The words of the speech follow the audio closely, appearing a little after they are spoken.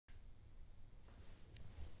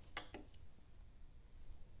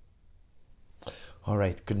All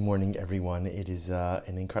right, good morning, everyone. It is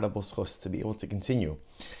an incredible schus to be able to continue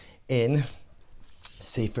in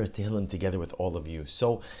Sefer Tehillim together with all of you.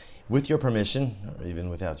 So, with your permission, or even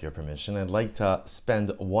without your permission, I'd like to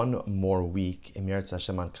spend one more week in Meretz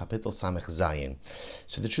Hashem on Kapitel Samech Zayin.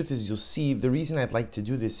 So the truth is, you'll see, the reason I'd like to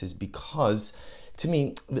do this is because, to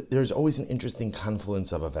me, there's always an interesting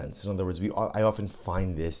confluence of events. In other words, I often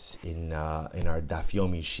find this in our Daf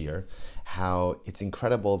Yomi shiur, how it's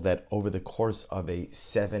incredible that over the course of a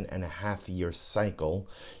 7.5-year cycle,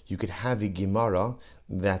 you could have a Gemara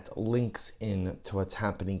that links in to what's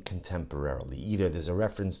happening contemporarily. Either there's a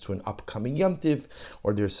reference to an upcoming Yom Tiv,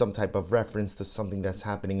 or there's some type of reference to something that's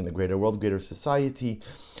happening in the greater world, greater society.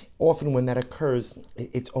 Often when that occurs,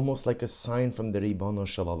 it's almost like a sign from the Ribono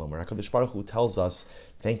Shel Olam, where HaKadosh Baruch Hu tells us,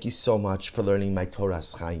 thank you so much for learning my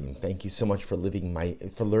Torah's Chaim. Thank you so much for learning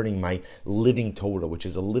my living Torah, which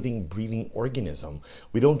is a living, breathing organism.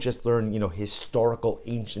 We don't just learn, historical,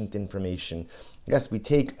 ancient information. Yes, we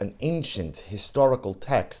take an ancient historical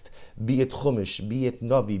text, be it Chumash, be it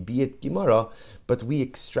Navi, be it Gemara, but we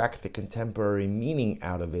extract the contemporary meaning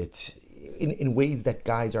out of it in ways that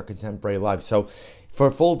guides our contemporary lives. So, for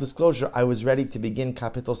full disclosure, I was ready to begin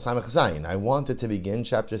Kapitel Samech Zayin. I wanted to begin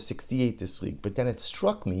chapter 68 this week, but then it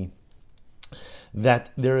struck me that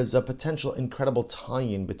there is a potential incredible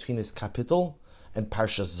tie-in between this kapitel and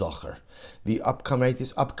Parshas Zachor.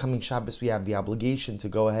 This upcoming Shabbos, we have the obligation to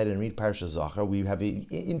go ahead and read Parshas Zachor. We have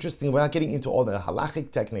we're not getting into all the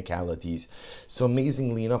halachic technicalities. So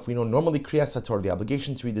amazingly enough, we know normally Kriyas HaTorah, the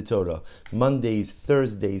obligation to read the Torah, Mondays,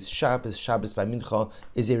 Thursdays, Shabbos by Mincha,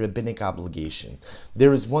 is a rabbinic obligation.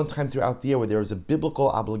 There is one time throughout the year where there is a biblical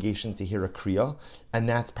obligation to hear a Kriya, and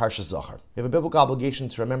that's Parshas Zachor. We have a biblical obligation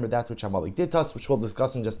to remember that which Amalek did to us, which we'll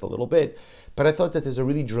discuss in just a little bit, but I thought that there's a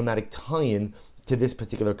really dramatic tie-in to this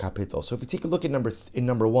particular kapitel. So if you take a look at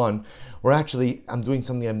number one, I'm doing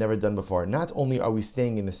something I've never done before. Not only are we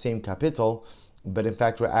staying in the same kapitel, but in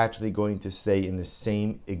fact we're actually going to stay in the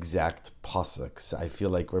same exact pasuk. So I feel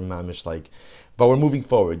like we're mamish but we're moving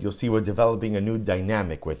forward. You'll see we're developing a new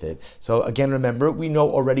dynamic with it. So again, remember, we know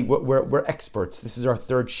already we're experts. This is our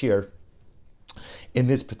third shiur in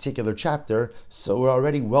this particular chapter, so we're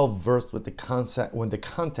already well versed with the concept, the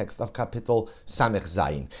context of Kapitel Samech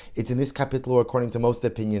Zayin. It's in this kapitel, according to most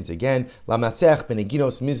opinions, again, Lamatzech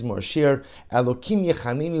beneginos mizmor shir Elokim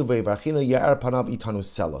yechanenu ve'varchinu ya'ar panav itanu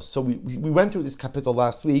selos. So we went through this kapitel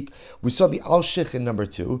last week. We saw the Al-Shich in number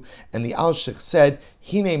 2, and the Al-Shich said,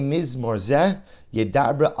 Hine mizmor zeh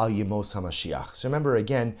Yedabra al Yemos HaMashiach. So remember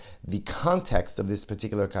again, the context of this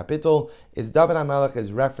particular kapitel is David HaMelech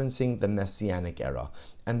is referencing the Messianic era.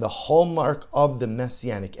 And the hallmark of the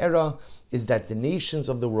Messianic era is that the nations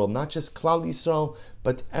of the world, not just Klal Yisrael,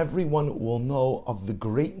 but everyone will know of the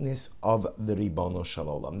greatness of the Ribono Shel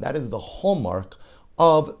Olam. That is the hallmark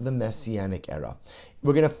of the Messianic era.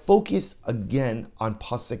 We're going to focus again on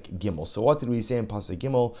Pasuk Gimel. So what did we say in Pasuk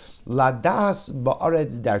Gimel? Ladas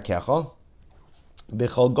ba'aretz darkecha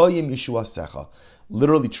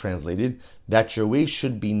literally translated, that your way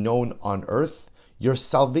should be known on earth, your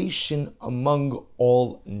salvation among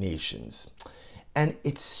all nations. And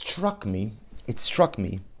it struck me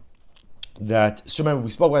that, so remember, we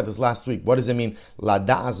spoke about this last week. What does it mean?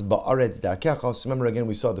 Ladas ba'aretz darkecha. So remember again,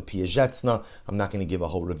 we saw the Piazetzna. I'm not going to give a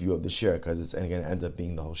whole review of the shiur because it's going to end up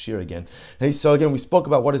being the whole shiur again. Okay, so again, we spoke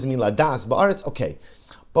about what does it mean, Ladas ba'aretz. Okay.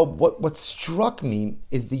 But what struck me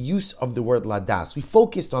is the use of the word ladas. We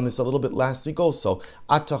focused on this a little bit last week also.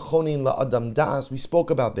 Atachonin la'adam das. We spoke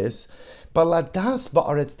about this. But ladas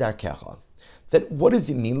ba'aretz darkecha. That what does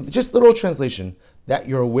it mean? Just literal translation. That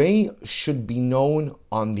your way should be known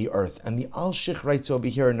on the earth. And the Al-Shich writes over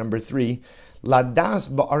here in number 3. Ladas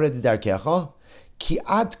ba'aretz darkecha ki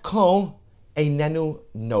ad ko einenu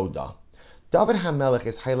noda. David HaMelech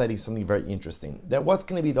is highlighting something very interesting. That what's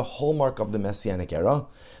going to be the hallmark of the Messianic era?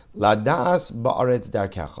 Ladas ba'aretz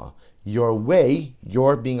darkecha. Your way,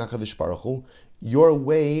 your being HaKadosh Baruch Hu, your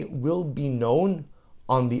way will be known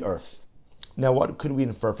on the earth. Now, what could we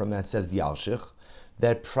infer from that, says the Al-Shich?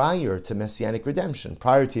 That prior to Messianic redemption,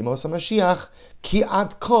 prior to Yemos HaMashiach, ki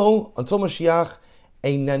ad ko, until Mashiach,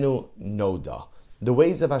 einenu noda. The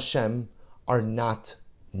ways of Hashem are not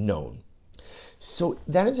known. So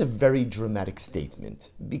that is a very dramatic statement,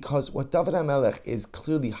 because what David HaMelech is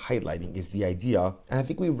clearly highlighting is the idea, and I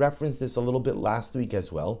think we referenced this a little bit last week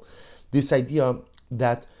as well, this idea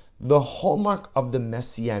that the hallmark of the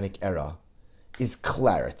Messianic era is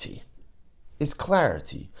clarity.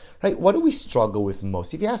 Right? What do we struggle with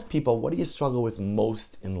most? If you ask people, what do you struggle with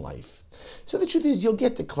most in life? So the truth is, you'll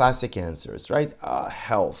get the classic answers, right?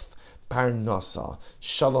 Health, parnasa,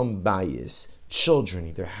 shalom bayis, children,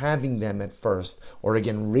 either having them at first or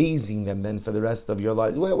again raising them then for the rest of your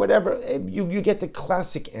lives, whatever, you get the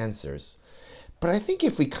classic answers. But I think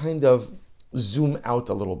if we kind of zoom out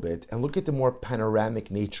a little bit and look at the more panoramic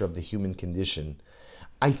nature of the human condition,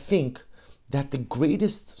 I think that the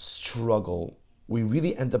greatest struggle we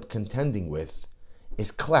really end up contending with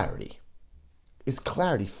is clarity.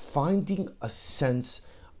 Finding a sense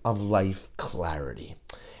of life clarity.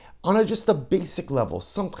 On just a basic level,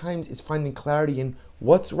 sometimes it's finding clarity in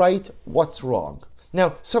what's right, what's wrong.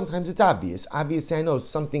 Now, sometimes it's obvious. Obviously, I know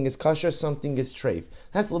something is kosher, something is treif.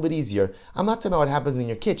 That's a little bit easier. I'm not talking about what happens in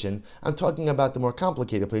your kitchen. I'm talking about the more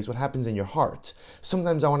complicated place, what happens in your heart.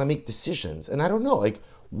 Sometimes I want to make decisions, and I don't know, like,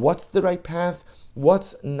 what's the right path,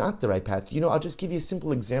 what's not the right path. I'll just give you a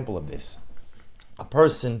simple example of this. A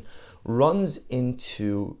person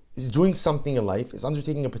is doing something in life, is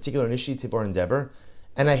undertaking a particular initiative or endeavor,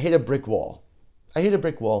 and I hit a brick wall.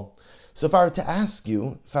 So if I were to ask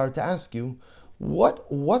you,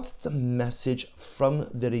 what's the message from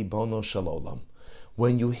the Ribono Shel Olam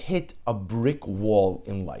when you hit a brick wall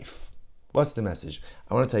in life? What's the message?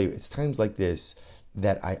 I want to tell you, it's times like this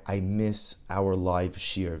that I miss our live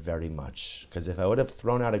shiur very much. Because if I would have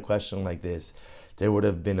thrown out a question like this, there would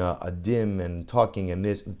have been a dim and talking, and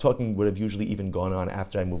this talking would have usually even gone on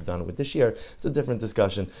after I moved on with the shiur. It's a different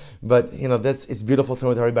discussion, but it's beautiful to know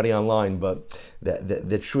with everybody online. But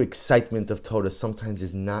the true excitement of Torah sometimes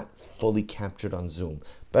is not fully captured on Zoom.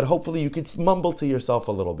 But hopefully you could mumble to yourself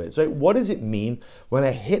a little bit. So, right? What does it mean when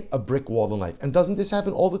I hit a brick wall in life? And doesn't this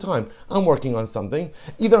happen all the time? I'm working on something.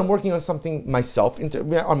 Either I'm working on something myself,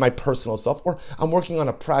 on my personal self, or I'm working on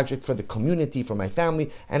a project for the community, for my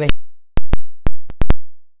family, and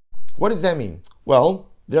what does that mean? Well,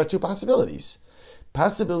 there are two possibilities.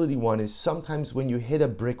 Possibility one is sometimes when you hit a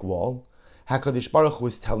brick wall, HaKadosh Baruch Hu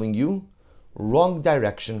is telling you, wrong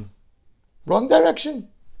direction. Wrong direction.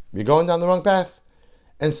 You're going down the wrong path.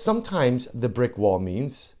 And sometimes the brick wall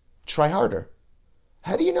means, try harder.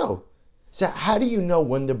 How do you know? So how do you know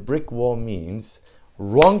when the brick wall means,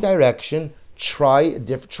 wrong direction, try a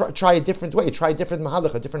different way, try a different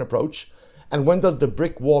mahalach, a different approach? And when does the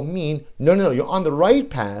brick wall mean, no, you're on the right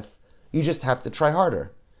path, you just have to try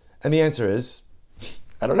harder? And the answer is,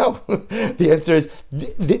 I don't know. The answer is,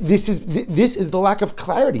 this is the lack of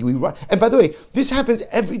clarity. And by the way, this happens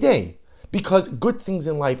every day because good things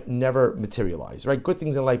in life never materialize, right? Good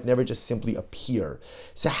things in life never just simply appear.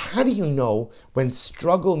 So how do you know when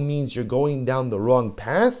struggle means you're going down the wrong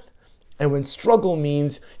path and when struggle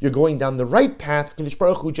means you're going down the right path? Kadosh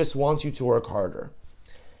Baruch Hu just wants you to work harder.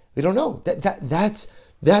 We don't know.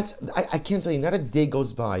 I can't tell you, not a day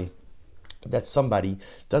goes by that somebody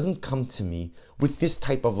doesn't come to me with this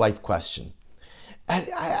type of life question. And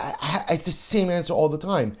it's the same answer all the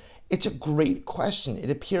time. It's a great question. It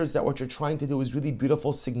appears that what you're trying to do is really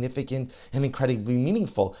beautiful, significant, and incredibly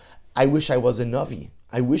meaningful. I wish I was a Navi.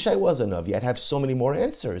 I'd have so many more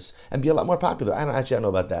answers and be a lot more popular. I don't know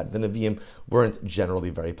about that. The Nevi'im weren't generally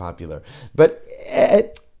very popular. But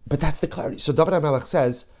that's the clarity. So David HaMelech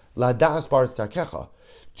says, La da'as ba'aretz darkecha.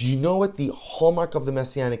 Do you know what the hallmark of the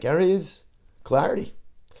Messianic era is? Clarity.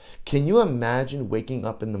 Can you imagine waking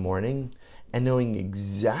up in the morning and knowing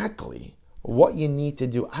exactly what you need to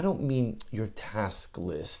do? I don't mean your task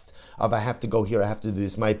list of I have to go here, I have to do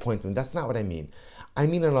this, my appointment. That's not what I mean. I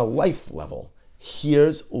mean on a life level.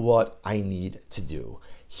 Here's what I need to do.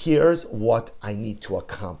 Here's what I need to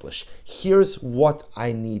accomplish. Here's what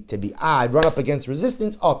I need to be. I run up against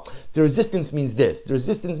resistance. Oh, the resistance means this. The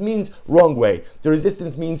resistance means wrong way. The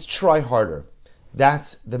resistance means try harder.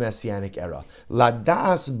 That's the Messianic era. La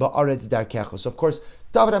da'as ba'aretz darkecha. So of course,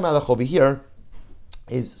 David HaMelech over here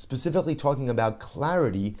is specifically talking about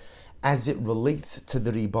clarity as it relates to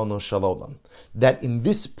the Ribono Shel Olam. That in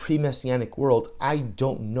this pre-Messianic world, I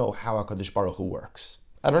don't know how HaKadosh Baruch Hu works.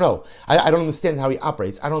 I don't know. I don't understand how he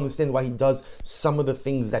operates. I don't understand why he does some of the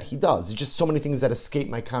things that he does. There's just so many things that escape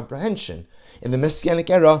my comprehension. In the Messianic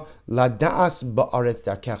era, La da'as ba'aretz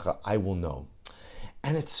darkecha, I will know.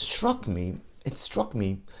 And it struck me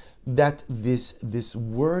that this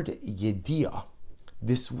word yediah,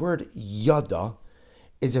 this word yada,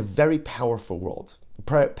 is a very powerful word.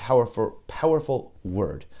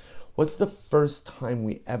 What's the first time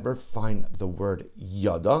we ever find the word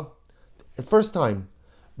yada? The first time,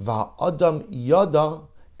 Va'adam yada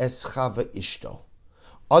es Chava ishto.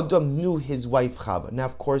 Adam knew his wife Chava. Now,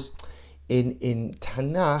 of course, in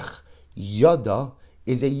Tanakh, yada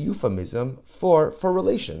is a euphemism for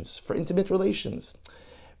relations, for intimate relations.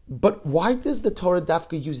 But why does the Torah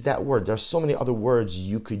dafka use that word? There are so many other words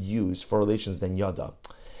you could use for relations than yada.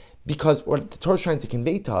 Because what the Torah is trying to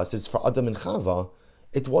convey to us is for Adam and Chava,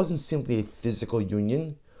 it wasn't simply a physical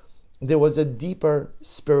union. There was a deeper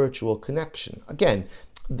spiritual connection. Again,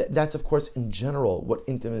 that's of course in general what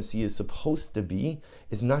intimacy is supposed to be,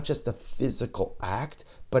 is not just a physical act,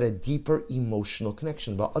 but a deeper emotional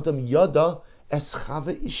connection. Adam yada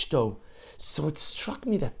eschava ishto. So it struck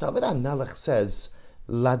me that David HaMelech says,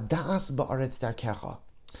 Ladas ba'aretz darkecha,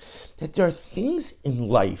 that there are things in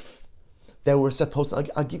life that we're supposed to,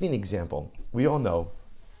 I'll give you an example. We all know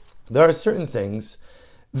there are certain things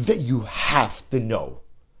that you have to know.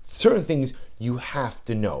 Certain things you have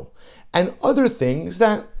to know. And other things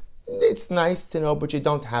that it's nice to know, but you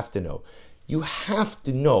don't have to know. You have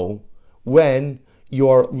to know when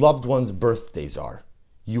your loved one's birthdays are.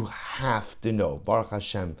 You have to know. Baruch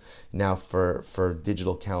Hashem, now for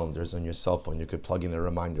digital calendars on your cell phone, you could plug in a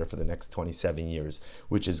reminder for the next 27 years,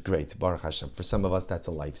 which is great. Baruch Hashem. For some of us, that's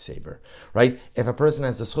a lifesaver, right? If a person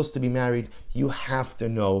has the schus to be married, you have to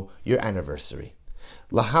know your anniversary.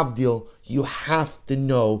 Lahavdil, you have to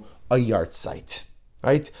know a yahrzeit,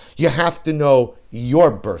 right? You have to know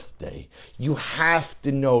your birthday. You have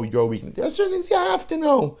to know your weekend. There are certain things you have to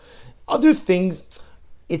know. Other things,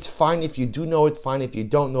 it's fine if you do know it, fine if you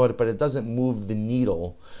don't know it, but it doesn't move the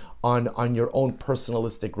needle on your own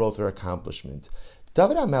personalistic growth or accomplishment.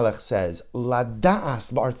 David HaMelech says,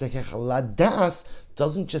 Ladas Ladas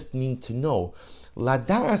doesn't just mean to know.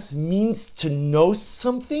 Ladas means to know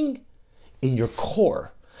something in your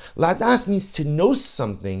core. Ladas means to know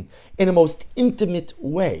something in a most intimate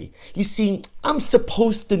way. You see, I'm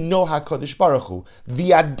supposed to know HaKadosh Baruch Hu.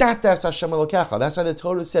 V'yadatas Hashem Elokecha. That's why the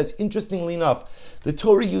Torah says, interestingly enough, the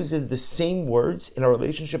Torah uses the same words in a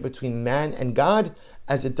relationship between man and God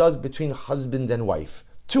as it does between husband and wife.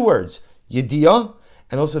 Two words, Yediyah,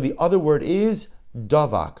 and also the other word is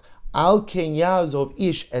Davak. Al ken yazov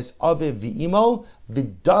ish es aviv v'imo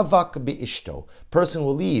v'davak be'ishto. Person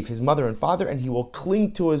will leave his mother and father and he will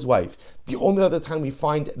cling to his wife. The only other time we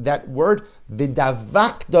find that word,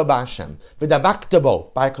 v'davakta b'Hashem, v'davakta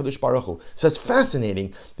bo, by HaKadosh Baruch Hu. So it's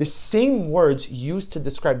fascinating. The same words used to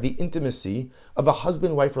describe the intimacy of a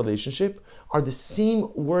husband-wife relationship are the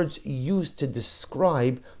same words used to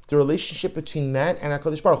describe the relationship between man and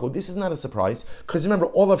HaKadosh Baruch Hu. This is not a surprise, because remember,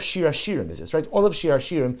 all of Shir HaShirim is this, right? All of Shir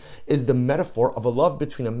HaShirim is the metaphor of a love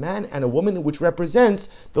between a man and a woman, which represents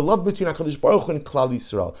the love between HaKadosh Baruch Hu and Klal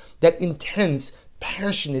Yisrael. That intense,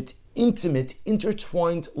 passionate, intimate,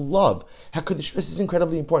 intertwined love. HaKadosh, this is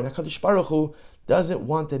incredibly important. HaKadosh Baruch Hu doesn't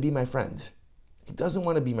want to be my friend. He doesn't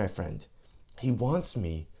want to be my friend. He wants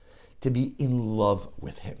me to be in love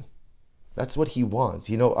with him. That's what he wants.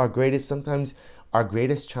 You know, our greatest challenge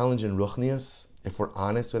in Ruchnius, if we're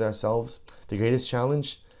honest with ourselves, the greatest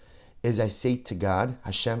challenge is I say to God,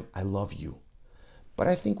 Hashem, I love you, but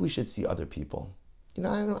I think we should see other people. You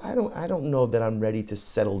know, I don't know that I'm ready to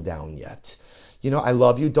settle down yet. You know, I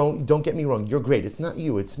love you. Don't get me wrong. You're great. It's not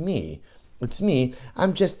you. It's me. It's me.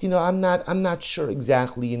 I'm just, I'm not sure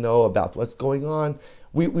exactly, about what's going on.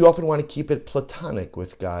 We often want to keep it platonic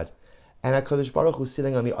with God. And HaKadosh Baruch Hu is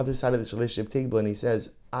sitting on the other side of this relationship table and he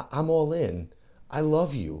says, I'm all in. I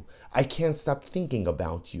love you. I can't stop thinking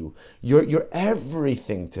about you. You're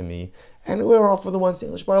everything to me. And we're all for the ones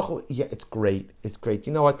saying, Baruch Hu, yeah, it's great. It's great.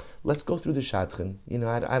 You know what? Let's go through the Shadchan.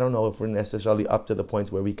 I don't know if we're necessarily up to the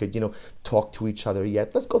point where we could, talk to each other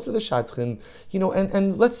yet. Let's go through the Shadchan,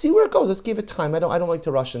 and let's see where it goes. Let's give it time. I don't like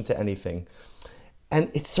to rush into anything.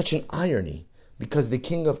 And it's such an irony, because the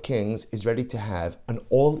King of Kings is ready to have an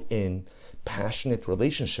all-in, passionate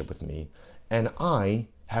relationship with me, and I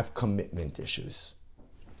have commitment issues.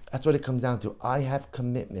 That's what it comes down to. I have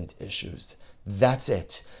commitment issues. That's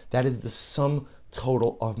it. That is the sum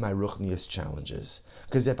total of my Ruchnius challenges.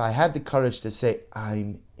 Because if I had the courage to say,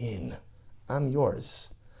 I'm in, I'm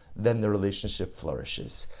yours, then the relationship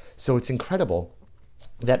flourishes. So it's incredible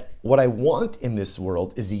that what I want in this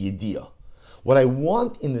world is a yediyah. What I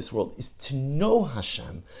want in this world is to know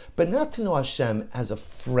Hashem, but not to know Hashem as a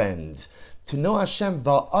friend. To know Hashem,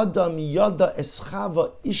 va'adam yada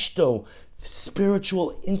eschava ishto,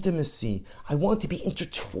 spiritual intimacy. I want to be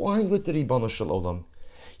intertwined with the Ribono Shel Olam.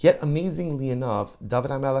 Yet, amazingly enough,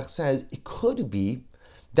 David HaMelech says it could be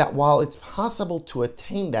that while it's possible to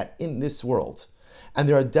attain that in this world, and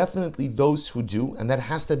there are definitely those who do, and that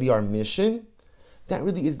has to be our mission, that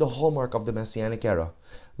really is the hallmark of the Messianic era.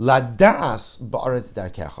 Ladas ba'aretz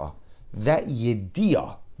darkecha. That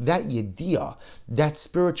yediyah, that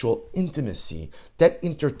spiritual intimacy, that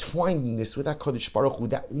intertwinedness with HaKadosh Baruch Hu,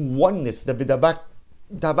 that oneness, the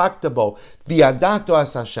v'davaktabo, v'yadato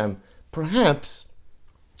as Hashem, perhaps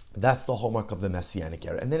that's the hallmark of the Messianic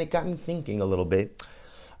era. And then it got me thinking a little bit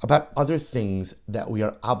about other things that we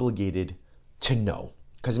are obligated to know.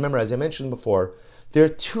 Because remember, as I mentioned before, there are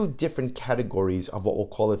two different categories of what we'll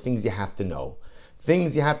call the things you have to know.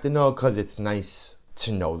 Things you have to know because it's nice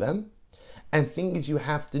to know them, and things you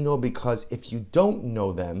have to know because if you don't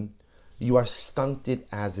know them, you are stunted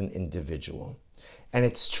as an individual. And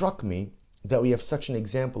it struck me that we have such an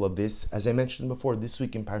example of this, as I mentioned before, this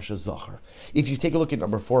week in Parsha Zachar. If you take a look at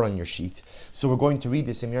number 4 on your sheet, so we're going to read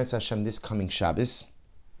this in Yirtzeh Hashem this coming Shabbos.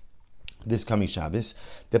 The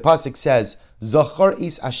pasuk says, "Zachar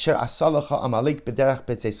is asher asalacha Amalek b'derech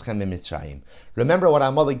b'tzeschem mitzrayim." Remember what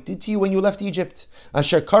Amalek did to you when you left Egypt.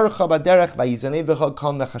 Asher karcha b'derech vayizanevecha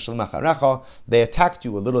kal nechashel macharecha. They attacked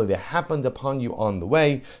you, literally they happened upon you on the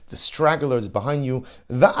way. The stragglers behind you.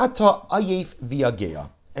 Va'ata ayef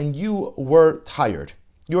v'yagea, and you were tired.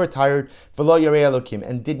 You were tired, v'lo yarei Elokim,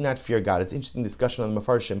 and did not fear God. It's an interesting discussion on the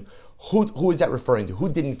Mefarshim. Who is that referring to? Who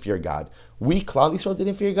didn't fear God? We, Klal Yisrael,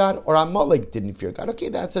 didn't fear God, or Amalek didn't fear God? Okay,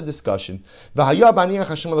 that's a discussion. Ba'aretz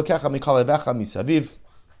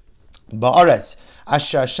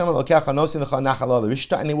asher Hashem elokecha nosin lecha nachal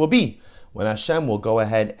l'rishta, and it will be when Hashem will go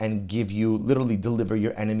ahead and give you, literally deliver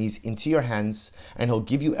your enemies into your hands, and He'll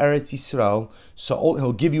give you Eretz Yisrael. So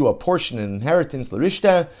He'll give you a portion, an inheritance,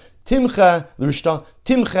 l'rishta. Timcha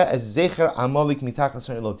as zecher Amalek mitachas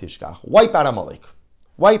lo tishkach. Wipe out Amalek.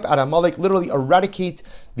 Wipe out Amalek, literally eradicate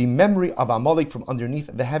the memory of Amalek from underneath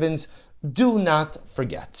the heavens. Do not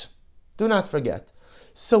forget. Do not forget.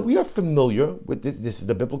 So we are familiar with this. This is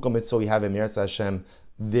the biblical mitzvah we have in Yirtzeh Hashem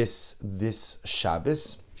this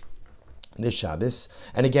Shabbos. This Shabbos.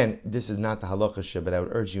 And again, this is not the halacha, but I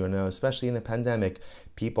would urge you, especially in a pandemic,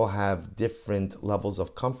 people have different levels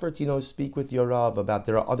of comfort. Speak with your Rav about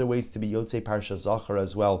there are other ways to be Yotzei Parsha Zachar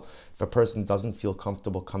as well if a person doesn't feel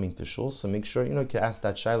comfortable coming to shul. So make sure, you can ask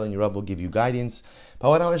that Shaila and your Rav will give you guidance. But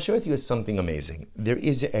what I want to share with you is something amazing. There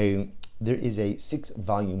is a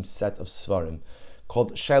 6-volume set of Svarim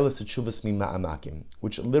called Shailas Teshuvas Mima'amakim,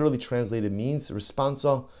 which literally translated means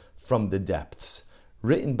responsa from the depths,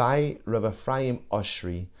 written by Rav Ephraim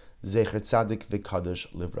Oshri, Zecher Tzadik V'Kadosh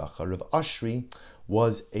Livracha. Rav Oshri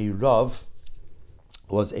was a Rav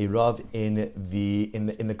in the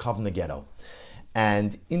Kovna ghetto,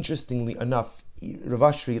 and interestingly enough, Rav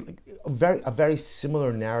Oshri, a very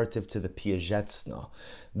similar narrative to the Piazetzna,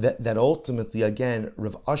 that ultimately again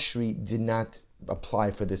Rav Oshri did not apply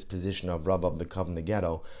for this position of Rav of the Kovna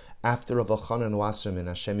ghetto. After Rav Elchanan Wasserman,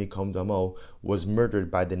 Hashem Yikom Damo, was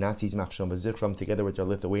murdered by the Nazis, Machshon V'Zichram, together with their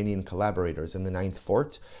Lithuanian collaborators in the 9th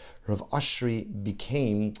Fort, Rav Oshri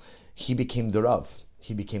became the Rav.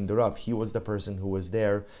 He became the Rav. He was the person who was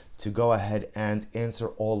there to go ahead and answer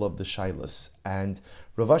all of the shailas. And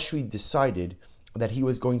Rav Oshri decided that he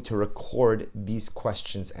was going to record these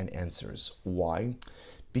questions and answers. Why?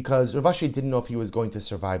 Because Rav Oshri didn't know if he was going to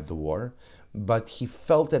survive the war, but he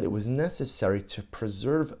felt that it was necessary to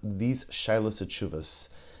preserve these shailas atshuvas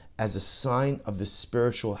as a sign of the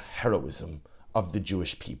spiritual heroism of the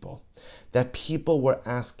Jewish people. That people were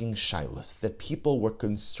asking shailas, that people were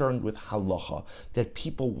concerned with halacha, that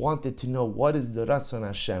people wanted to know what is the Ratzon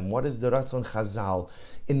Hashem, what is the Ratzon Chazal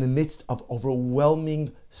in the midst of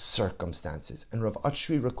overwhelming circumstances. And Rav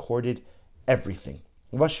Oshri recorded everything.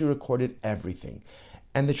 Rav Oshri recorded everything.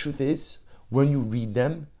 And the truth is, when you read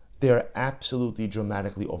them, they are absolutely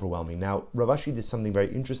dramatically overwhelming. Now, Rav Oshri did something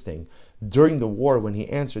very interesting. During the war, when he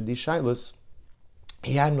answered these shailas,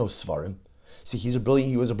 he had no svarim. See, he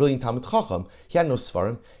was a brilliant Talmid Chacham. He had no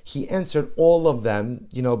svarim. He answered all of them,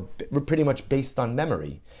 pretty much based on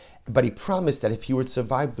memory. But he promised that if he would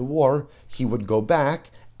survive the war, he would go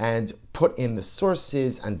back and put in the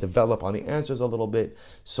sources and develop on the answers a little bit.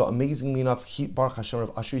 So amazingly enough, Baruch Hashem,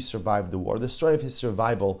 Rav Oshri survived the war. The story of his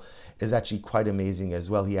survival is actually quite amazing as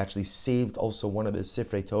well. He actually saved also one of the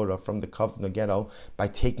Sifrei Torah from the Kovna ghetto by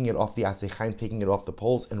taking it off the Atzei Chaim, taking it off the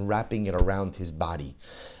poles and wrapping it around his body.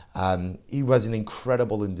 He was an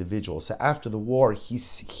incredible individual. So after the war,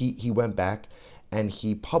 he went back and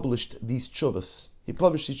he published these tshuvas. He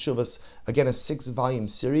published these tshuvas, again, a 6-volume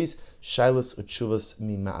series, Shailas Utshuvas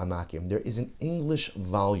Mima'amakim. There is an English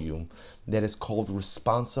volume that is called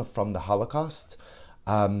Responsa from the Holocaust.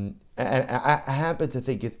 And I happen to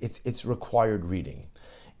think it's required reading.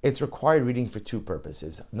 It's required reading for 2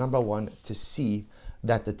 purposes. Number one, to see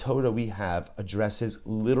that the Torah we have addresses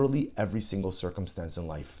literally every single circumstance in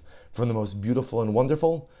life, from the most beautiful and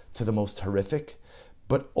wonderful to the most horrific,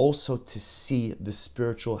 but also to see the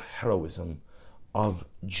spiritual heroism of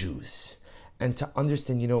Jews. And to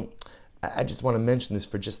understand, I just want to mention this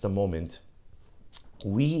for just a moment.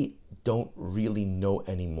 We don't really know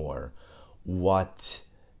anymore what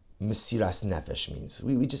Mesiras Nefesh means.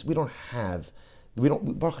 We don't have we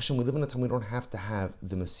don't, Baruch Hashem, we live in a time we don't have to have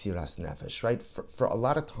the Mesiras Nefesh, right? For a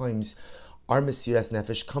lot of times, our Mesiras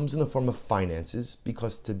Nefesh comes in the form of finances,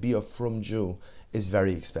 because to be a frum Jew is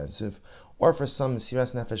very expensive. Or for some,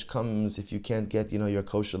 Mesiras Nefesh comes if you can't get, your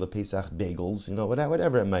kosher Pesach bagels,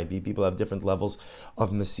 whatever it might be. People have different levels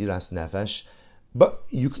of Mesiras Nefesh. But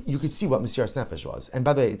you could see what Mesiras Nefesh was. And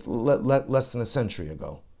by the way, it's less than a century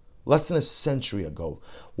ago. Less than a century ago,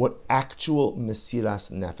 what actual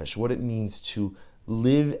Mesiras Nefesh, what it means to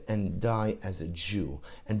live and die as a Jew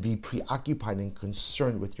and be preoccupied and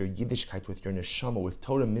concerned with your Yiddishkeit, with your neshama, with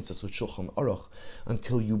Torah mitzvahs, with Shulchan Aruch,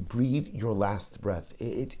 until you breathe your last breath.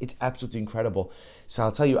 It's absolutely incredible. So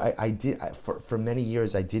I'll tell you, for many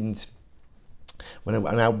years I didn't.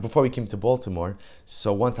 Before we came to Baltimore,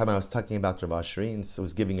 so one time I was talking about Rav Ashri and so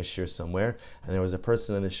was giving a shiur somewhere, and there was a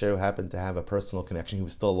person in the shiur who happened to have a personal connection. He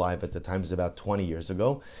was still alive at the time, it was about 20 years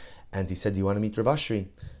ago, and he said, "Do you want to meet Rav Ashri?"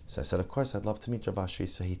 So I said, "Of course, I'd love to meet Rav Ashri."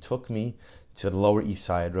 So he took me to the Lower East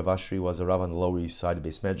Side. Rav Ashri was a Rav on the Lower East Side,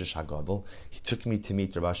 Beis Medrash HaGadol. He took me to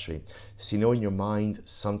meet Rav Ashri. So in your mind,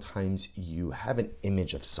 sometimes you have an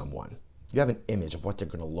image of someone. You have an image of what they're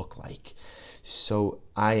going to look like. So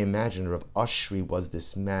I imagine Rav Ashri was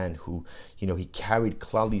this man who, he carried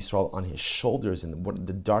Klal Yisrael on his shoulders in one of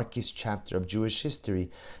the darkest chapter of Jewish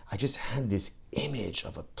history. I just had this image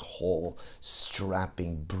of a tall,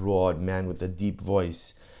 strapping, broad man with a deep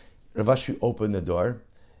voice. Rav Ashri opened the door,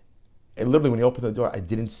 and literally when he opened the door, I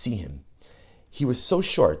didn't see him. He was so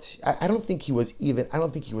short. I don't think he was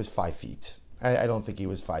 5 feet. I don't think he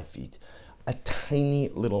was 5 feet. A tiny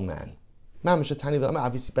little man.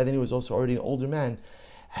 Obviously, by then he was also already an older man.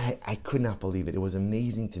 And I could not believe it. It was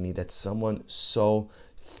amazing to me that someone so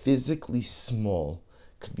physically small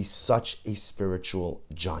could be such a spiritual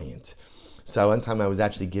giant. So one time I was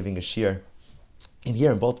actually giving a shiur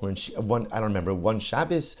here in Baltimore, one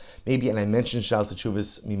Shabbos, maybe, and I mentioned Shalos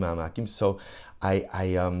Teshuvos Mima'amakim. So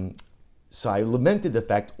I lamented the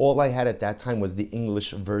fact all I had at that time was the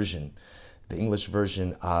English version. The English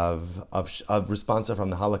version of Responsa from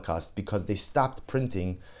the Holocaust, because they stopped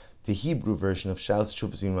printing the Hebrew version of Shalos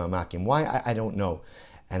Teshuvos Mima'amakim. Why? I don't know.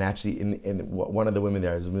 And actually, in one of the women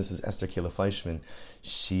there is Mrs. Esther Kayla Fleischman.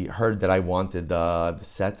 She heard that I wanted the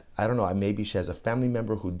set. I don't know, maybe she has a family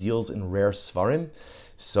member who deals in rare Svarim.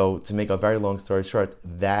 So to make a very long story short,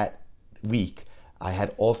 that week I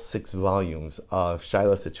had all 6 volumes of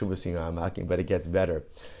Shalos Teshuvos Mima'amakim, but it gets better.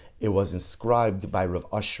 It was inscribed by Rav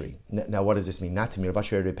Ashri. Now, what does this mean? Not to me. Rav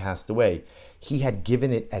Ashri already passed away. He had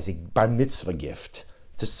given it as a bar mitzvah gift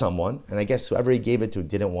to someone, and I guess whoever he gave it to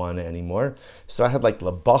didn't want it anymore. So I had like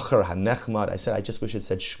Labacher Hanechmad. I said, I just wish it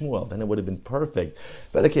said Shmuel. Then it would have been perfect.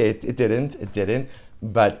 But okay, it didn't.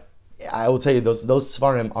 But I will tell you, those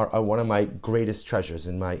Svarim are one of my greatest treasures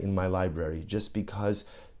in my library, just because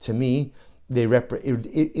to me those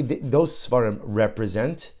Svarim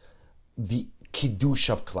represent the Kiddush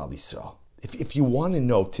of Klal Yisrael. If you want to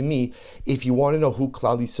know, to me, if you want to know who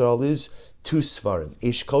Klal Yisrael is, 2 Svarim.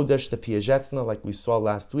 Eish Kodesh, the Piazetzna, like we saw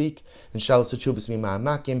last week, and Shalos Teshuvos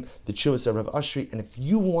Mima'amakim, the Teshuvos of Rav Ashri. And if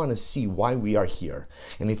you want to see why we are here,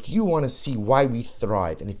 and if you want to see why we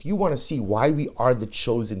thrive, and if you want to see why we are the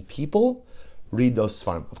chosen people, read those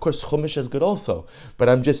Svarim. Of course, Chumash is good also, but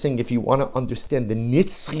I'm just saying, if you want to understand the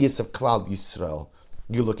Nitzchias of Klal Yisrael,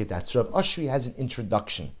 you look at that. So Rav Ashri has an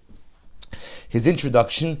introduction. His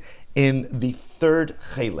introduction in the third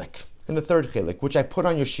chelik, which I put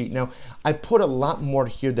on your sheet. Now, I put a lot more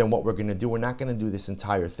here than what we're going to do. We're not going to do this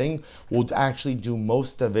entire thing. We'll actually do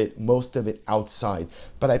most of it outside.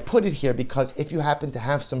 But I put it here because if you happen to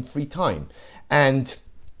have some free time and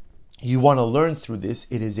you want to learn through this,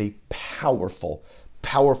 it is a powerful,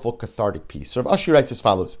 powerful cathartic piece. So Rav Ashri writes as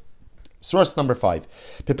follows. Source number 5.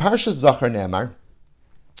 Beparshas Zachar Ne'amar,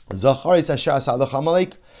 Zachar is asher asa alech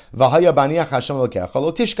Amalek, v'haya baniach Hashem Elokecha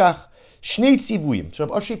lo tishkach. Shnei tzivuyim. So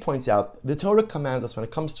Rav Ashri points out, the Torah commands us when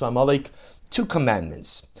it comes to Amalek 2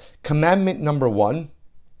 commandments. Commandment number one,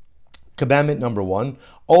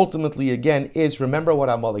 ultimately again, is remember what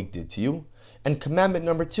Amalek did to you. And commandment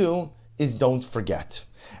number 2 is don't forget.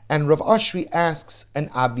 And Rav Ashri asks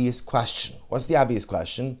an obvious question. What's the obvious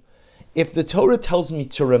question? If the Torah tells me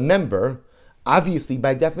to remember, obviously,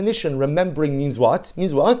 by definition, remembering means what?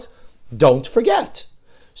 Don't forget.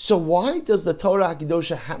 So why does the Torah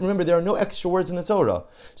HaKadosh remember, there are no extra words in the Torah.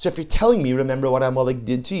 So if you're telling me, remember what Amalek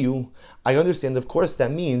did to you, I understand, of course,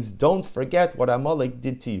 that means don't forget what Amalek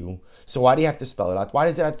did to you. So why do you have to spell it out? Why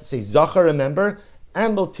does it have to say Zachar, remember,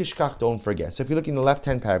 and Lo Tishkach, don't forget? So if you look in the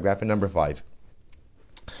left-hand paragraph in number 5,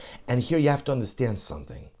 and here you have to understand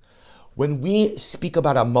something. When we speak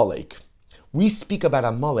about Amalek, we speak about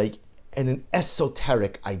Amalek in an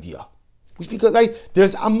esoteric idea. We speak of, right?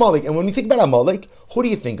 There's Amalek, and when we think about Amalek, who do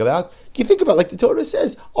you think about? You think about, like the Torah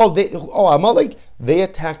says, Amalek, they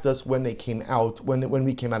attacked us when they came out, when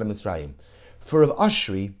we came out of Mitzrayim. For Rav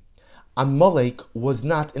Ashri, Amalek was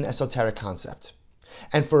not an esoteric concept.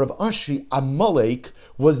 And for Rav Ashri, Amalek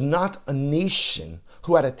was not a nation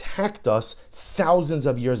who had attacked us thousands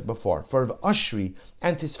of years before. For Rav Ashri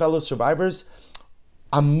and his fellow survivors,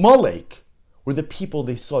 Amalek were the people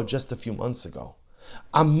they saw just a few months ago.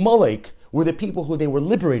 Amalek were the people who they were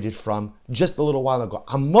liberated from just a little while ago.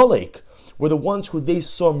 Amalek were the ones who they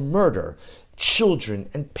saw murder children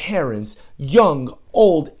and parents, young,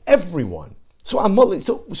 old, everyone. So Amalek.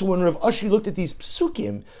 So when Rav Ashri looked at these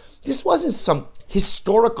psukim, this wasn't some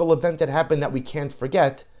historical event that happened that we can't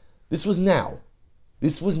forget. This was now.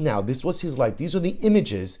 This was now. This was his life. These are the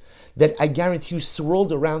images that I guarantee you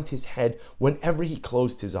swirled around his head whenever he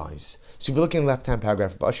closed his eyes. So if you look in the left-hand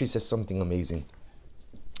paragraph, Ashri says something amazing.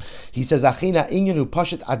 He says, "Achina inyanu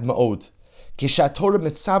pashat ad ma'od, kishatorah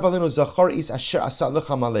mitzav alenu zachor is asher asa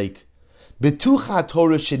lecha malek, betucha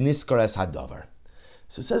Torah sheniskar es hadavar."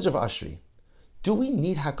 So says Rav Ashri, do we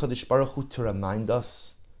need HaKadosh Baruch Hu to remind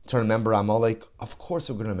us to remember Amalek? Of course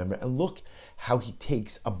we're going to remember. And look how he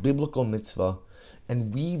takes a biblical mitzvah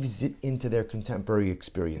and weaves it into their contemporary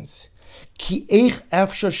experience. Ki eich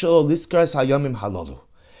efshar shelo liskar es hayamim halalu.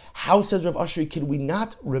 How, says Rav Ashri, could we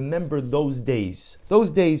not remember those days?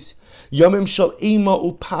 Those days, yamim shel ima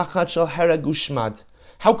upachat shel hereg ushmad.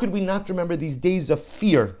 How could we not remember these days of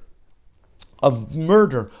fear, of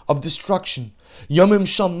murder, of destruction? Yomim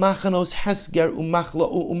shel machanos hesger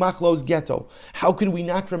umachlos ghetto. How could we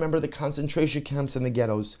not remember the concentration camps and the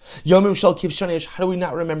ghettos? Yomim shel kivshanesh. How do we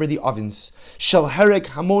not remember the ovens? Shel herek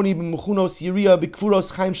hamoni b'mechunos yiria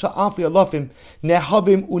b'kfuros chaim shel afi alofim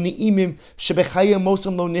nehavim uniimim shebechayim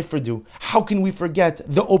mosam lo nifredu. How can we forget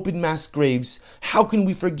the open mass graves? How can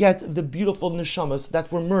we forget the beautiful neshamas that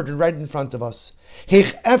were murdered right in front of us? How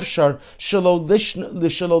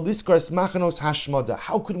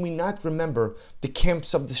could we not remember the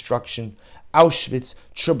camps of destruction? Auschwitz,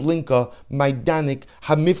 Treblinka, Majdanek,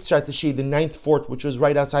 Hamivtzar Tashi, the 9th fort, which was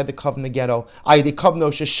right outside the Kovna ghetto. The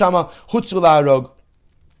Kovno, Sheshama, Hutzula Arog,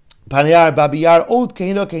 Panyar, Babiyar, Old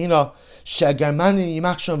Kahina, שהגרמנים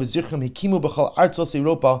יימח שם וזכרם הקימו בכל ארצות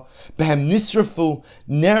אירופה בהם נשרפו,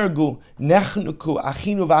 נהרגו, נחנקו,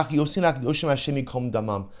 אחינו ואחיוסין הקדושים השם ייקום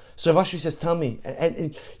דמם. So Rav Ashri says, tell me,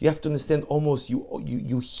 and you have to understand almost,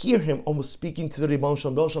 you hear him almost speaking to the Ribbon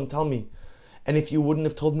Shalom, tell me, and if you wouldn't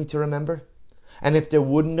have told me to remember, and if there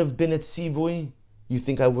wouldn't have been a tzivui, you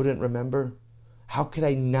think I wouldn't remember? How could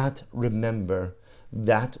I not remember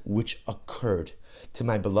that which occurred to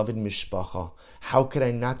my beloved mishpacha? How could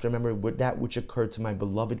I not remember that which occurred to my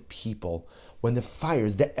beloved people when the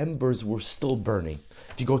fires, the embers were still burning?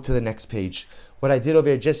 If you go to the next page, what I did over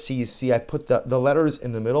here, just so you see, I put the letters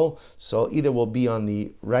in the middle, so either will be on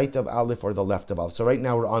the right of Aleph or the left of Aleph. So right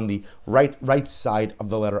now we're on the right side of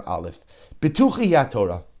the letter Aleph. Betuchi ya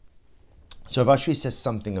Torah. So Rav Ashri says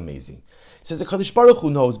something amazing. He says, the Kadosh Baruch Hu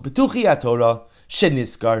knows, Betuchi ya Torah,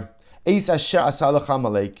 sheniskar, eis asher asal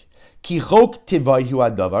lecha ki chok tivai hu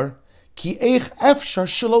adavar, ki eich efshar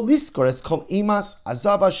shelo liskor es kol imas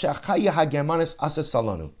azava she'achaya hagermanis asa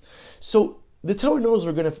salanu. So the Torah knows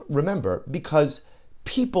we're going to remember because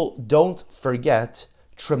people don't forget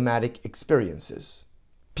traumatic experiences.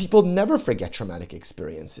 People never forget traumatic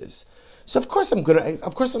experiences. So of course I'm going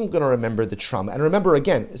to remember the trauma. And remember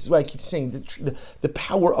again, this is why I keep saying the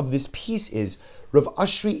power of this piece is Rav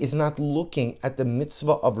Ashri is not looking at the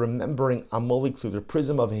mitzvah of remembering Amalek through the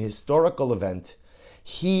prism of a historical event.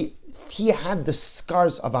 He had the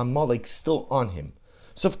scars of Amalek still on him.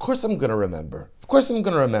 So of course I'm going to remember.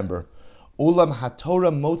 Ulam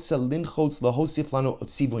haTorah motza linchotz lahosif lanu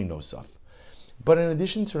otzivui nosaf. But in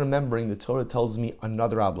addition to remembering, the Torah tells me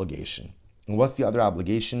another obligation. And what's the other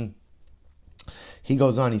obligation? He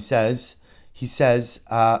goes on, he says, vatzivui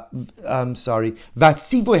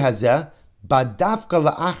hazeh badavka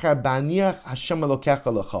la'achar baniach Hashem elokecha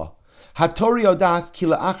lecha. HaTorah yodas ki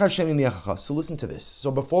la'achar Hashem yiniachacha. So listen to this. So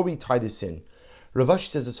before we tie this in, Rav Ashri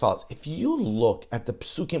says as follows. If you look at the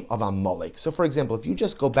psukim of Amalek, so for example, if you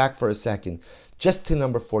just go back for a second, just to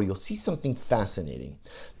number 4, you'll see something fascinating.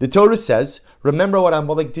 The Torah says, remember what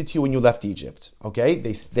Amalek did to you when you left Egypt. Okay?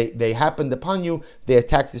 They happened upon you, they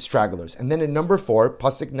attacked the stragglers. And then in number 4,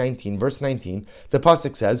 Pasuk 19, verse 19, the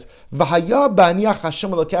Pasuk says, V'haya ba'aniach Hashem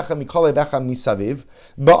elokecha mikol evecha misaviv,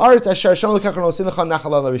 ba'aretz asher Hashem elokecha nosin lecha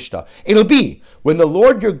nachal al harishta. It'll be when the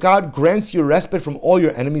Lord your God grants you respite from all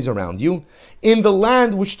your enemies around you, in the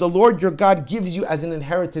land which the Lord your God gives you as an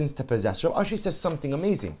inheritance to possess. Rav Ashri says something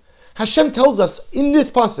amazing. Hashem tells us in this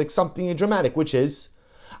pasuk something dramatic, which is,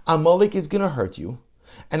 Amalek is going to hurt you,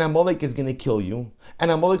 and Amalek is going to kill you,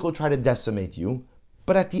 and Amalek will try to decimate you,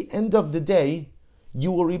 but at the end of the day,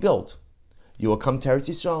 you will rebuild. You will come to Eretz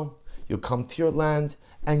Yisrael, you'll come to your land,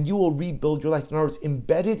 and you will rebuild your life. In other words,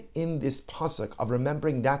 embedded in this pasuk of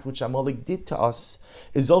remembering that which Amalek did to us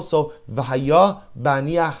is also V'haya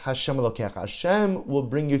baniach Hashem Elokecha. Hashem will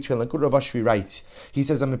bring you to Lakud Rav Ashri writes. He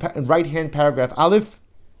says on the right hand paragraph Aleph,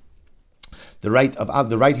 the right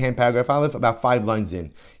hand paragraph Aleph, about 5 lines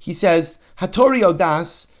in. He says, Hatori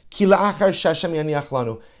Odas ki la'achar shashem yaniach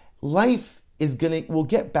lanu. Life will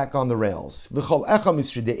get back on the rails. V'chol echa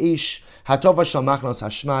misri de'ish, hatova shal machnas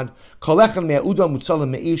hashmad, kol echad me'uda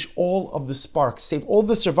mutzalim me'ish, all of the sparks, save all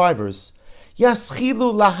the survivors.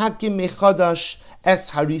 Yaschilu lahakim mechadash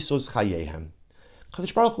es harisos chayehem.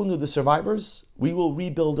 Kadosh Baruch Hu knew the survivors, we will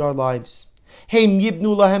rebuild our lives. Heim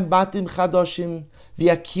yibnu lahem batim chadashim,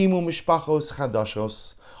 v'yakimu mishpachos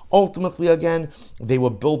chadashos. Ultimately, again, they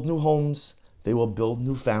will build new homes, they will build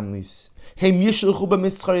new families. They'll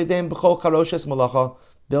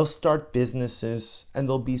start businesses and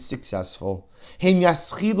they'll be successful. They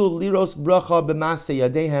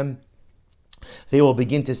will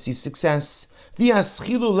begin to see success. And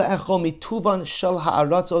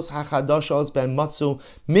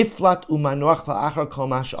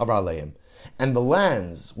the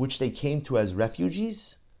lands which they came to as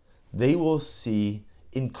refugees, they will see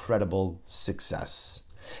incredible success.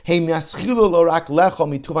 And not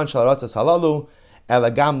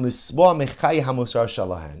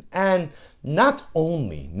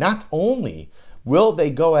only will they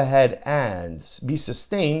go ahead and be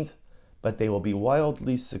sustained, but they will be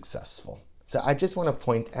wildly successful. So I just want to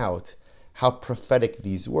point out how prophetic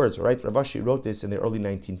these words were, right? Rav Ashi wrote this in the early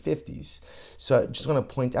 1950s. So I just want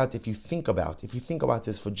to point out, if you think about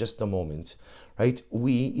this for just a moment, right?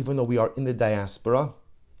 We, even though we are in the diaspora,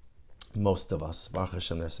 most of us, Baruch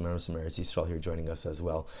Hashem, there's some Eretz Yisrael here joining us as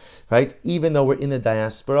well, right? Even though we're in the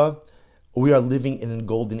diaspora, we are living in a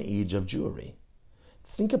golden age of Jewry.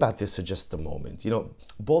 Think about this for just a moment.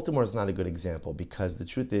 Baltimore is not a good example, because the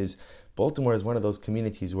truth is, Baltimore is one of those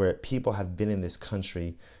communities where people have been in this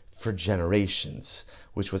country for generations,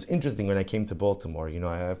 which was interesting when I came to Baltimore.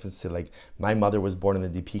 I often say, my mother was born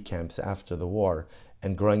in the DP camps after the war,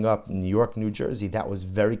 and growing up in New York, New Jersey, that was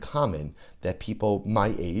very common, that people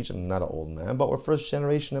my age, I'm not an old man, but we're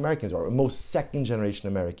first-generation Americans, or most second-generation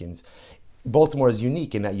Americans. Baltimore is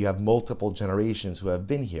unique in that you have multiple generations who have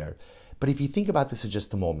been here. But if you think about this for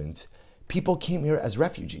just a moment, people came here as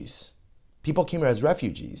refugees.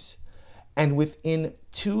 And within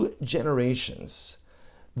 2 generations,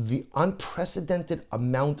 the unprecedented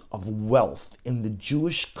amount of wealth in the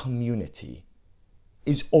Jewish community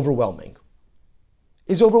is overwhelming.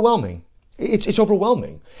 It's overwhelming.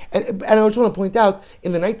 And I just want to point out,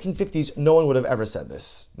 in the 1950s, no one would have ever said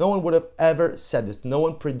this. No one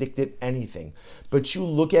predicted anything. But you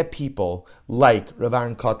look at people like Rav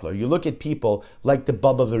Aaron Kotler, you look at people like the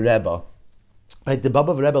Baba of the Rebbe. Right? The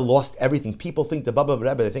Baba of the Rebbe lost everything. People think the Baba of the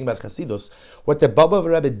Rebbe, they think about Chassidus. What the Baba of the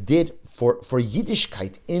Rebbe did for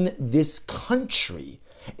Yiddishkeit in this country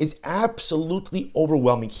is absolutely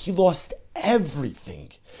overwhelming. He lost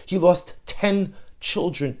everything. He lost 10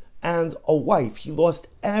 children and a wife. He lost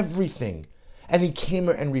everything. And he came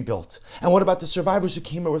here and rebuilt. And what about the survivors who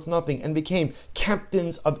came here with nothing and became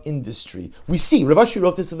captains of industry? We see, Rav Ashi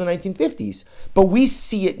wrote this in the 1950s, but we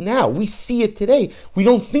see it now. We see it today. We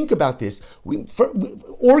don't think about this.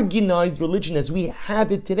 Organized religion as we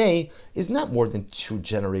have it today is not more than 2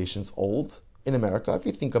 generations old in America, if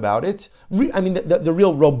you think about it. The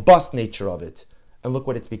real robust nature of it. And look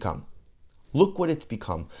what it's become. Look what it's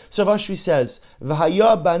become. So Vashri says,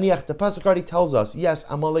 V'haya baniach, the pasuk already tells us, yes,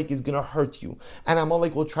 Amalek is going to hurt you, and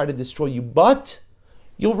Amalek will try to destroy you, but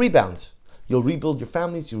you'll rebound. You'll rebuild your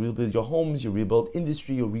families, you'll rebuild your homes, you'll rebuild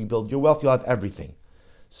industry, you'll rebuild your wealth, you'll have everything.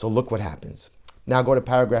 So look what happens. Now go to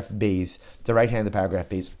paragraph Beis, the right hand of paragraph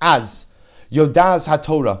Beis. As Yodaz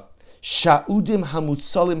HaTorah, Sha'udim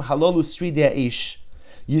Hamutsalim Halolu Sridei Eish,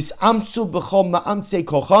 Yis'amtzu B'chol Ma'amtzei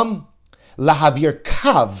Kocham, Lahavir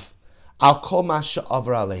Kav, Al Kol Masha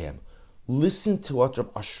Avra Alehem. Listen to what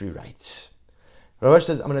Rav Ashri writes. Rav Ashri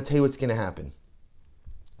says, I'm going to tell you what's going to happen.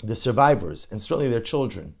 The survivors, and certainly their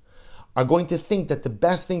children, are going to think that the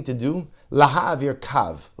best thing to do, Lahavir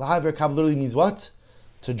Kav. Lahavir Kav literally means what?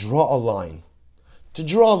 To draw a line. To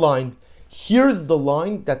draw a line. Here's the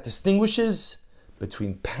line that distinguishes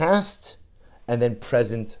between past and then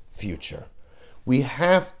present future. We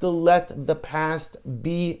have to let the past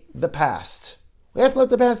be the past. We have to let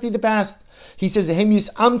the past be the past. He says,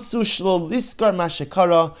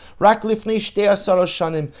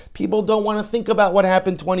 people don't want to think about what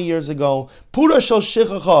happened 20 years ago. People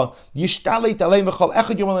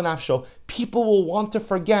will want to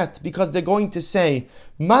forget because they're going to say,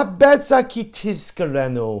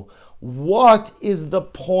 what is the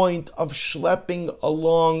point of schlepping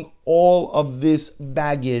along all of this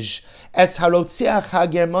baggage? Right? What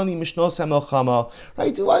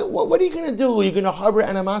are you going to do? You're going to harbor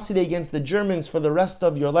animosity against the Germans for the rest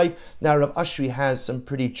of your life. Now, Rav Ashri has some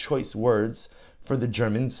pretty choice words for the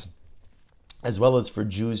Germans, as well as for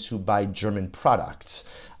Jews who buy German products,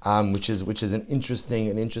 which is an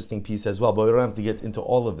interesting piece as well. But we don't have to get into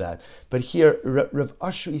all of that. But here, Rav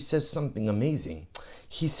Ashri says something amazing.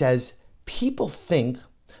 He says, people think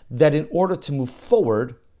that in order to move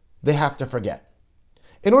forward, they have to forget.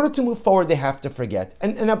 In order to move forward, they have to forget.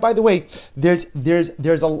 And by the way, there's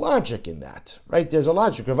a logic in that, right? There's a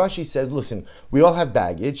logic. Rav Ashri says, listen, we all have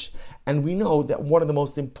baggage, and we know that one of the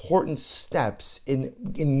most important steps in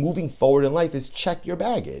moving forward in life is check your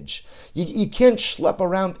baggage. You can't schlep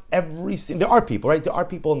around there are people, right? There are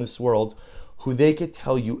people in this world who they could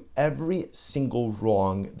tell you every single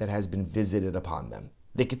wrong that has been visited upon them.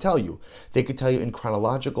 They could tell you. They could tell you in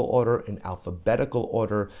chronological order, in alphabetical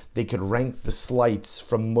order. They could rank the slights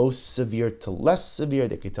from most severe to less severe.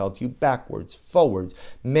 They could tell it to you backwards, forwards,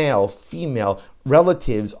 male, female,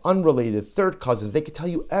 relatives, unrelated, third cousins. They could tell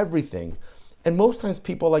you everything. And most times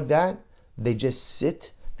people like that, they just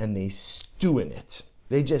sit and they stew in it.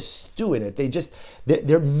 They just stew in it.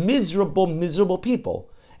 They're miserable people.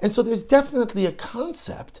 And so there's definitely a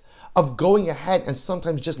concept of going ahead and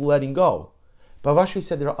sometimes just letting go. But Rav Ashri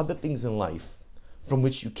said there are other things in life from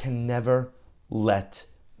which you can never let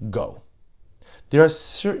go. There are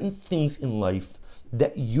certain things in life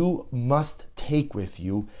that you must take with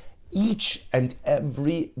you each and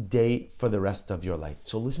every day for the rest of your life.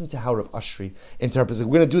 So listen to how Rav Ashri interprets it.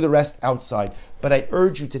 We're going to do the rest outside, but I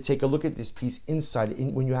urge you to take a look at this piece inside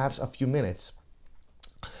when you have a few minutes.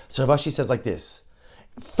 So Rav Ashri says like this.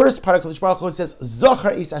 First part of Kodesh Baruch Hu says,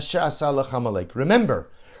 Zochar is asher asa lech Amalek. Remember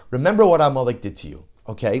what Amalek did to you.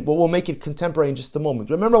 Okay? Well, we'll make it contemporary in just a moment.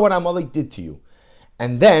 Remember what Amalek did to you.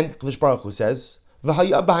 And then, Kodesh Baruch Hu says,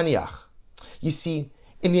 V'haya b'haniach. You see,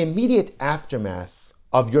 in the immediate aftermath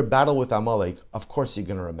of your battle with Amalek, of course you're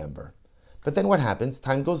going to remember. But then what happens?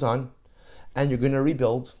 Time goes on, and you're going to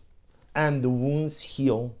rebuild, and the wounds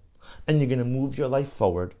heal, and you're going to move your life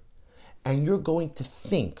forward, and you're going to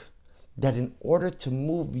think that in order to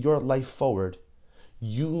move your life forward,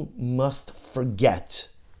 you must forget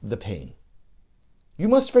the pain. You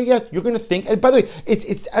must forget. You're going to think, and by the way,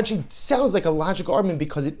 it actually sounds like a logical argument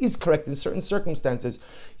because it is correct in certain circumstances.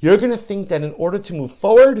 You're going to think that in order to move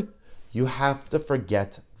forward, you have to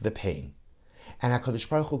forget the pain. And HaKadosh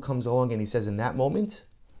Baruch Hu comes along and he says, in that moment,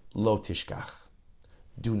 lo tishkach.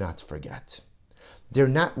 Do not forget. They're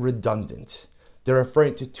not redundant. They're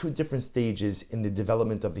referring to two different stages in the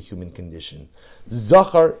development of the human condition.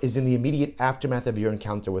 Zachar is in the immediate aftermath of your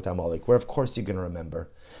encounter with Amalek, where of course you're going to remember.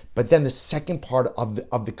 But then the second part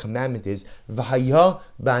of the commandment is V'haya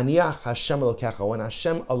b'aniach Hashem elokecha, when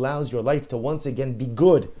Hashem allows your life to once again be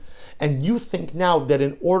good. And you think now that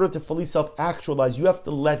in order to fully self-actualize, you have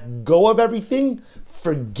to let go of everything,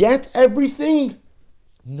 forget everything?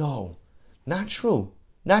 No, not true.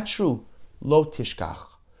 Not true. Lo tishkach.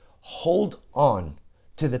 Hold on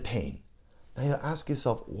to the pain. Now you ask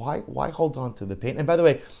yourself, why hold on to the pain? And by the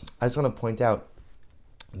way, I just want to point out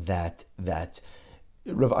that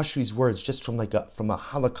Rav Ashri's words, just from a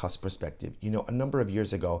Holocaust perspective, a number of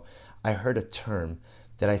years ago, I heard a term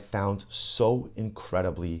that I found so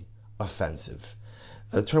incredibly offensive.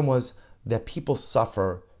 The term was that people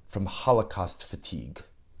suffer from Holocaust fatigue.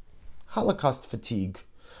 Holocaust fatigue.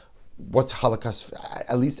 What's Holocaust?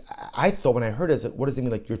 At least I thought when I heard it, what does it mean?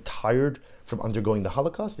 Like you're tired from undergoing the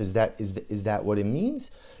Holocaust? Is that what it means?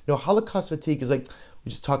 No, Holocaust fatigue is like, we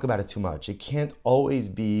just talk about it too much. It can't always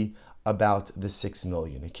be about the 6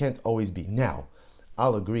 million. It can't always be. Now,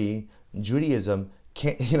 I'll agree, Judaism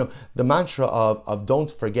can't, the mantra of don't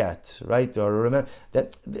forget, right? Or remember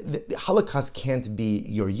that the Holocaust can't be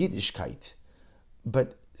your Yiddishkeit.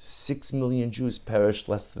 But 6 million Jews perished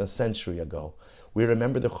less than a century ago. We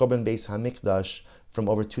remember the Churban Beis HaMikdash from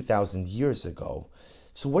over 2,000 years ago.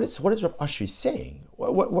 So what is Rav Ashri saying?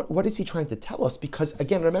 What is he trying to tell us? Because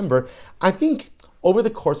again, remember, I think over the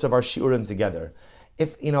course of our shiurim together,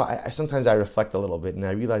 if sometimes I reflect a little bit and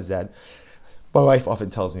I realize that my wife often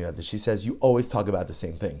tells me that she says, you always talk about the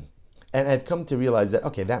same thing. And I've come to realize that,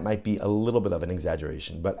 okay, that might be a little bit of an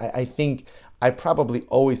exaggeration, but I think I probably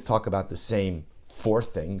always talk about the same 4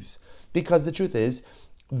 things. Because the truth is,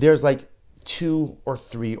 there's like 2 or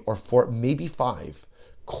 3 or 4, maybe 5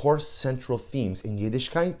 core central themes in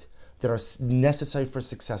Yiddishkeit that are necessary for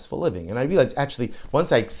successful living. And I realized, actually,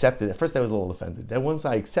 once I accepted it, at first I was a little offended. Then once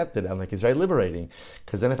I accepted it, I'm like, it's very liberating.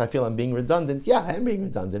 Because then if I feel I'm being redundant, yeah, I am being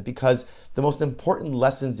redundant, because the most important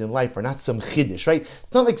lessons in life are not some chiddush, right?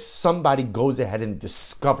 It's not like somebody goes ahead and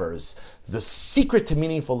discovers the secret to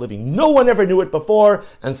meaningful living. No one ever knew it before,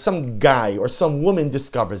 and some guy or some woman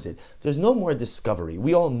discovers it. There's no more discovery.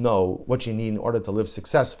 We all know what you need in order to live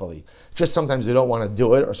successfully. Just sometimes we don't want to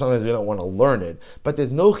do it, or sometimes we don't want to learn it. But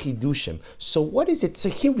there's no chidushim. So what is it? So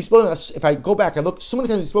here we spoke about, if I go back, I look, so many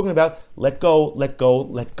times we've spoken about let go, let go,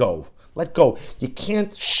 let go. Let go. You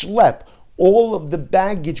can't schlep all of the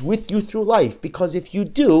baggage with you through life, because if you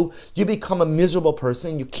do, you become a miserable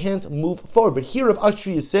person. You can't move forward. But here Rav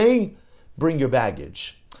Ashri is saying, bring your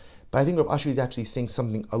baggage. But I think Rav Ashri is actually saying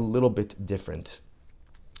something a little bit different.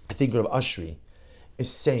 I think Rav Ashri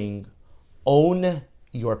is saying, own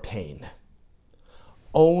your pain.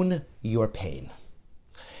 Own your pain.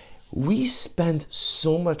 We spend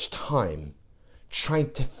so much time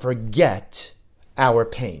trying to forget our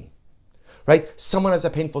pain. Right? Someone has a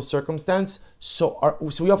painful circumstance, so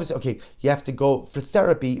we often say, okay, you have to go for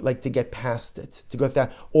therapy, like to get past it, to go through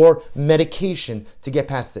that, or medication to get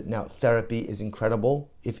past it. Now, therapy is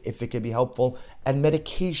incredible if it can be helpful, and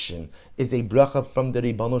medication is a bracha from the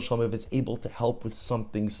Ribbon Shalom if it's able to help with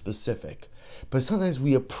something specific. But sometimes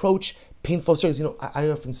we approach painful circumstances. I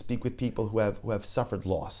often speak with people who have suffered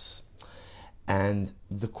loss, and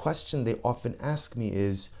the question they often ask me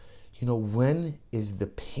is, when is the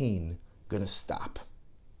pain going to stop?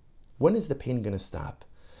 When is the pain going to stop?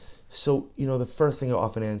 So, the first thing I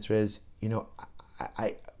often answer is,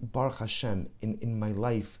 I Baruch Hashem, in my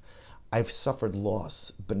life, I've suffered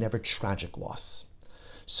loss, but never tragic loss.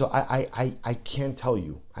 So I can't tell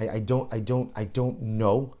you. I don't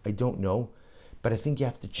know, but I think you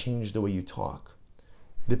have to change the way you talk.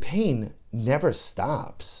 The pain never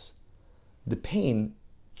stops. The pain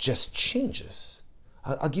just changes.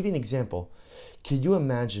 I'll give you an example. Can you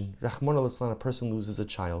imagine, Rahman al-Islam, a person loses a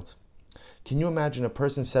child? Can you imagine a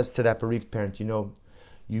person says to that bereaved parent, you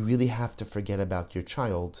really have to forget about your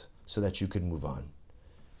child so that you can move on?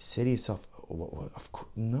 Say to yourself, of course,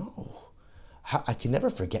 no. I can never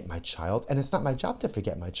forget my child, and it's not my job to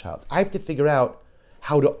forget my child. I have to figure out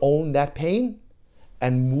how to own that pain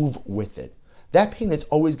and move with it. That pain is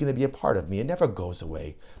always going to be a part of me. It never goes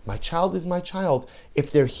away. My child is my child. If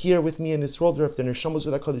they're here with me in this world, or if they're neshamos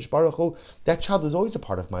with HaKadosh Baruch Hu, that child is always a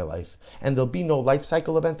part of my life. And there'll be no life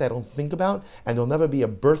cycle event that I don't think about, and there'll never be a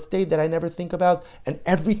birthday that I never think about, and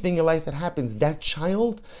everything in life that happens, that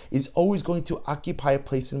child is always going to occupy a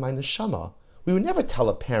place in my neshama. We would never tell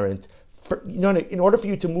a parent, in order for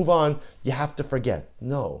you to move on, you have to forget.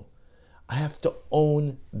 No. I have to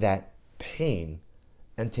own that pain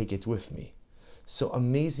and take it with me. So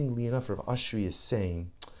amazingly enough, Rav Ashri is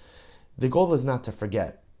saying, the goal is not to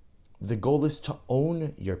forget. The goal is to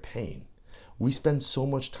own your pain. We spend so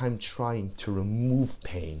much time trying to remove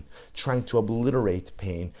pain, trying to obliterate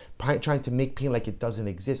pain, trying to make pain like it doesn't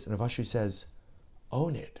exist. And Rav Ashri says,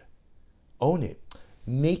 own it. Own it.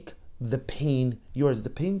 Make the pain yours. The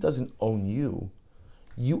pain doesn't own you.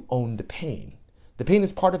 You own the pain. The pain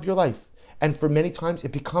is part of your life. And for many times,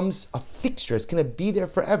 it becomes a fixture. It's going to be there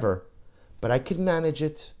forever. But I could manage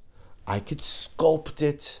it, I could sculpt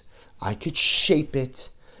it, I could shape it,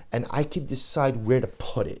 and I could decide where to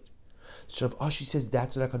put it. So Rav Ashri says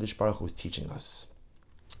that's what HaKadosh Baruch Hu is teaching us.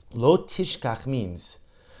 Lo tishkach means,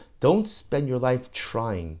 don't spend your life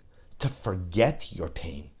trying to forget your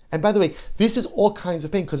pain. And by the way, this is all kinds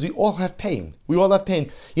of pain, because we all have pain. We all have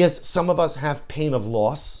pain. Yes, some of us have pain of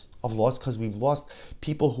loss because we've lost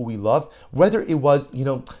people who we love, whether it was,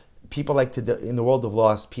 people like to, in the world of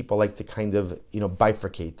loss, people like to kind of,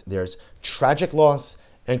 bifurcate. There's tragic loss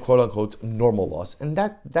and quote unquote normal loss. And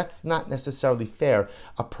that's not necessarily fair.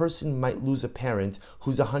 A person might lose a parent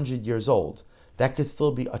who's 100 years old. That could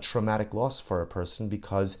still be a traumatic loss for a person,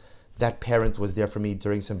 because that parent was there for me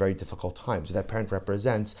during some very difficult times. That parent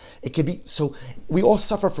represents, it could be, so we all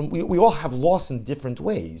suffer from, we all have loss in different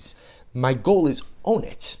ways. My goal is own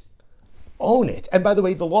it. Own it. And by the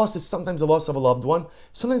way, the loss is sometimes the loss of a loved one.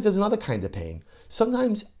 Sometimes there's another kind of pain.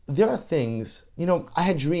 Sometimes there are things, I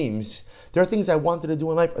had dreams. There are things I wanted to do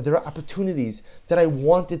in life, or there are opportunities that I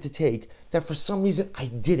wanted to take that for some reason I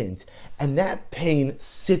didn't. And that pain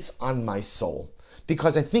sits on my soul,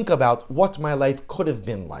 because I think about what my life could have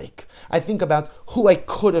been like. I think about who I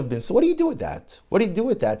could have been. So what do you do with that? What do you do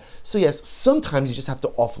with that? So yes, sometimes you just have to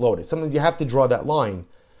offload it. Sometimes you have to draw that line.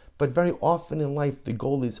 But very often in life, the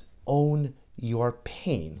goal is own your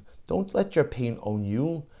pain. Don't let your pain own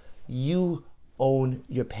you. You own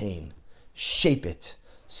your pain. Shape it,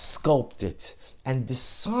 sculpt it, and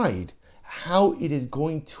decide how it is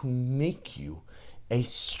going to make you a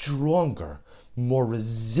stronger, more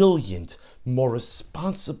resilient, more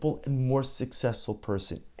responsible, and more successful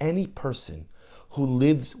person. Any person who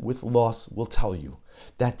lives with loss will tell you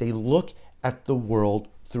that they look at the world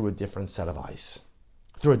through a different set of eyes.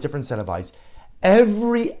 Through a different set of eyes.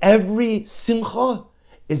 Every simcha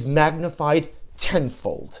is magnified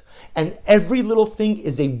tenfold, and every little thing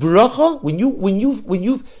is a bracha. When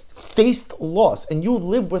you've faced loss and you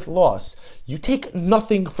live with loss, you take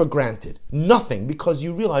nothing for granted, nothing, because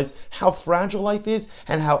you realize how fragile life is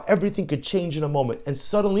and how everything could change in a moment. And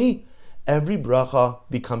suddenly, every bracha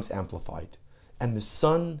becomes amplified, and the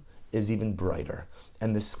sun is even brighter,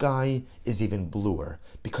 and the sky is even bluer,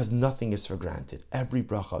 because nothing is for granted. Every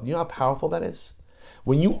bracha. You know how powerful that is?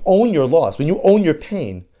 When you own your loss, when you own your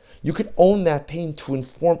pain, you can own that pain to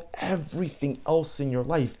inform everything else in your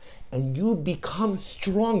life, and you become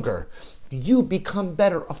stronger. You become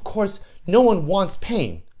better. Of course, no one wants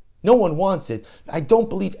pain. No one wants it. I don't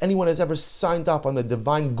believe anyone has ever signed up on the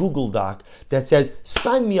divine Google Doc that says,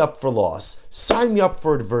 sign me up for loss, sign me up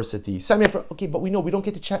for adversity, sign me up for, okay, but we know we don't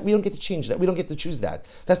get to we don't get to change that. We don't get to choose that.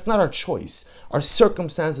 That's not our choice. Our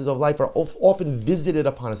circumstances of life are often visited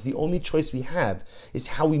upon us. The only choice we have is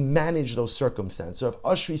how we manage those circumstances. So if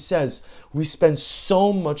Ashri says we spend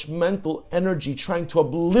so much mental energy trying to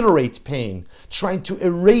obliterate pain, trying to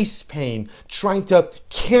erase pain, trying to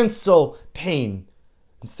cancel pain,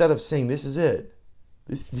 instead of saying, this is it,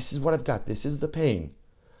 this is what I've got, this is the pain,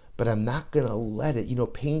 but I'm not going to let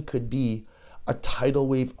it. Pain could be a tidal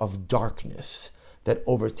wave of darkness that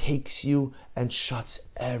overtakes you and shuts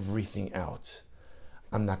everything out.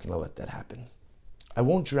 I'm not going to let that happen. I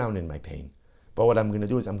won't drown in my pain, but what I'm going to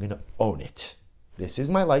do is I'm going to own it. This is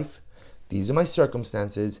my life. These are my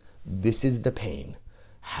circumstances. This is the pain.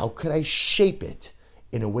 How could I shape it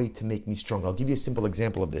in a way to make me stronger? I'll give you a simple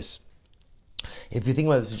example of this. If you think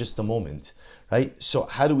about this, just a moment, right? So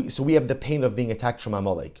we have the pain of being attacked from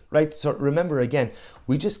Amalek, right? So remember again,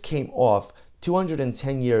 we just came off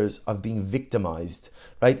 210 years of being victimized,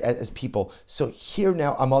 right, as people. So here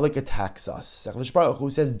now, Amalek attacks us.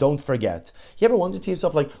 Who says, don't forget. You ever wonder to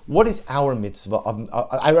yourself, like, what is our mitzvah?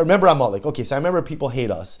 I remember Amalek. Okay, so I remember people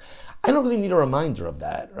hate us. I don't really need a reminder of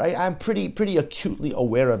that, right? I'm pretty acutely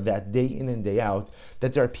aware of that day in and day out,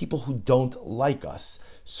 that there are people who don't like us.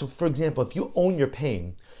 So, for example, if you own your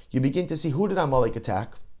pain, you begin to see, who did Amalek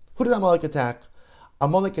attack? Who did Amalek attack?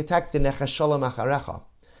 Amalek attacked the Nechashala Macharecha.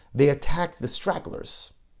 They attacked the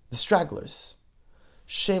stragglers. The stragglers.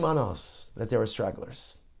 Shame on us that there were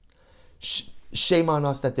stragglers. Shame on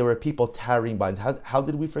us that there were people tarrying behind. How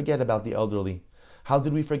did we forget about the elderly? How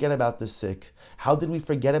did we forget about the sick? How did we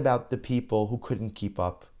forget about the people who couldn't keep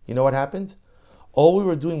up? You know what happened? All we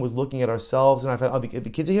were doing was looking at ourselves and our friends. Oh, the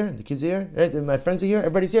kids are here. The kids are here. Right? My friends are here.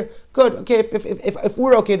 Everybody's here. Good. Okay. If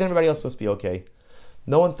we're okay, then everybody else must be okay.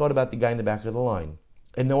 No one thought about the guy in the back of the line,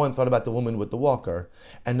 and no one thought about the woman with the walker,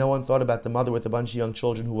 and no one thought about the mother with a bunch of young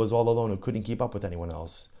children who was all alone, who couldn't keep up with anyone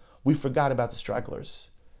else. We forgot about the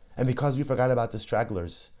stragglers, and because we forgot about the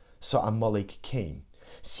stragglers, so Amalek came.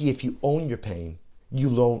 See, if you own your pain, you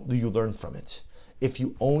learn from it. If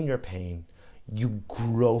you own your pain, you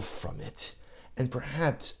grow from it. And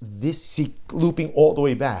perhaps this, see, looping all the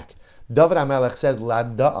way back, David HaMelech says,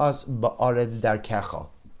 Lada'as ba'aretz darkecha,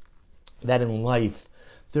 that in life,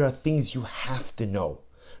 there are things you have to know.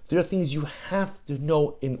 There are things you have to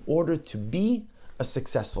know in order to be a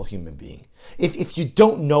successful human being. If you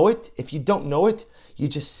don't know it, you're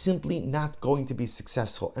just simply not going to be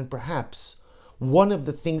successful. And perhaps one of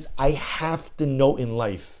the things I have to know in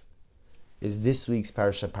life is this week's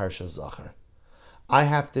Parsha Zachar. I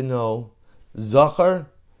have to know Zachar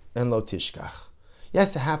and Lo Tishkach.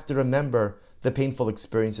 Yes, I have to remember the painful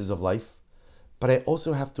experiences of life, but I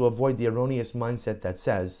also have to avoid the erroneous mindset that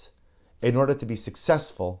says, in order to be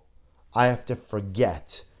successful, I have to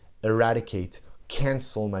forget, eradicate,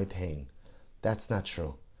 cancel my pain. That's not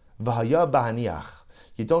true. V'haya b'haniach.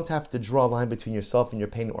 You don't have to draw a line between yourself and your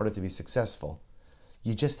pain in order to be successful.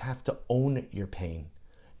 You just have to own your pain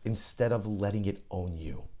instead of letting it own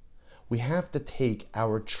you. We have to take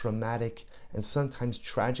our traumatic and sometimes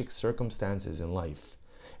tragic circumstances in life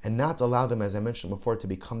and not allow them, as I mentioned before, to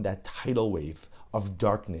become that tidal wave of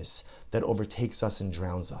darkness that overtakes us and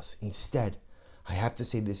drowns us. Instead, I have to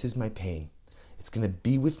say, this is my pain. It's going to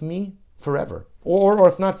be with me forever. Or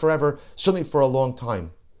if not forever, certainly for a long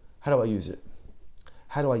time. How do I use it?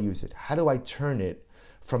 How do I use it? How do I turn it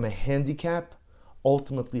from a handicap,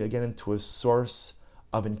 ultimately again into a source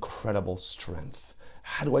of incredible strength?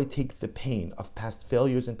 How do I take the pain of past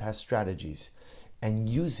failures and past strategies and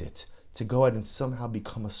use it to go out and somehow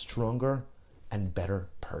become a stronger and better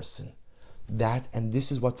person? And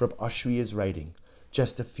this is what Reb Ashri is writing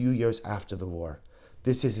just a few years after the war.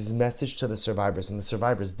 This is his message to the survivors, and the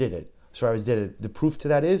survivors did it. Survivors did it. The proof to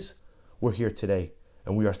that is we're here today,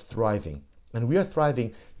 and we are thriving. And we are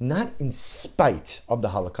thriving not in spite of the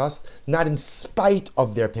Holocaust, not in spite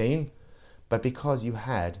of their pain, but because you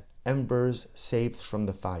had embers saved from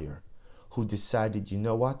the fire who decided, you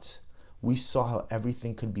know what? We saw how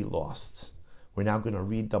everything could be lost. We're now going to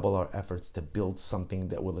redouble our efforts to build something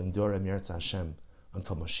that will endure Emirat Hashem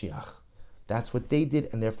until Mashiach. That's what they did,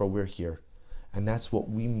 and therefore we're here. And that's what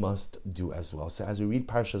we must do as well. So as we read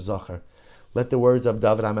Parsha Zachar, let the words of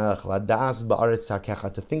David HaMelech, Ladas ba'aretz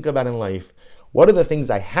takecha, to think about in life, what are the things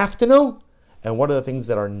I have to know, and what are the things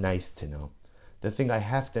that are nice to know? The thing I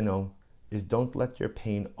have to know is don't let your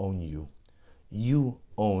pain own you. You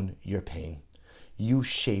own your pain. You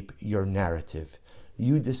shape your narrative.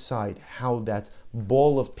 You decide how that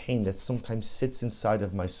ball of pain that sometimes sits inside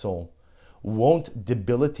of my soul won't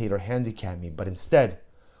debilitate or handicap me, but instead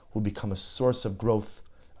will become a source of growth,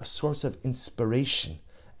 a source of inspiration,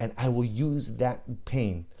 and I will use that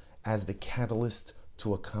pain as the catalyst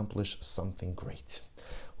to accomplish something great.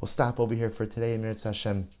 We'll stop over here for today, Emirat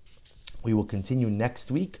Hashem. We will continue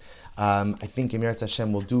next week. I think Emirat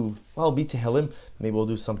Hashem will do, well, be Tehillim. Maybe we'll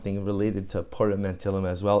do something related to Purim and Tehillim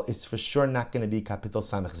as well. It's for sure not going to be Kapitel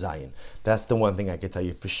Samech Zayin. That's the one thing I can tell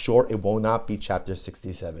you. For sure, it will not be chapter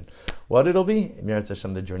 67. What it'll be, Emirat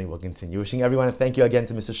Hashem, the journey will continue. Wishing everyone, and thank you again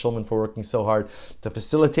to Mrs. Shulman for working so hard to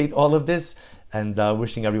facilitate all of this, and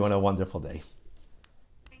wishing everyone a wonderful day.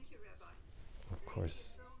 Thank you, Rabbi. Of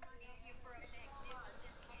course.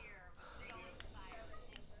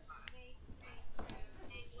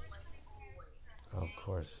 Of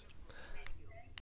course.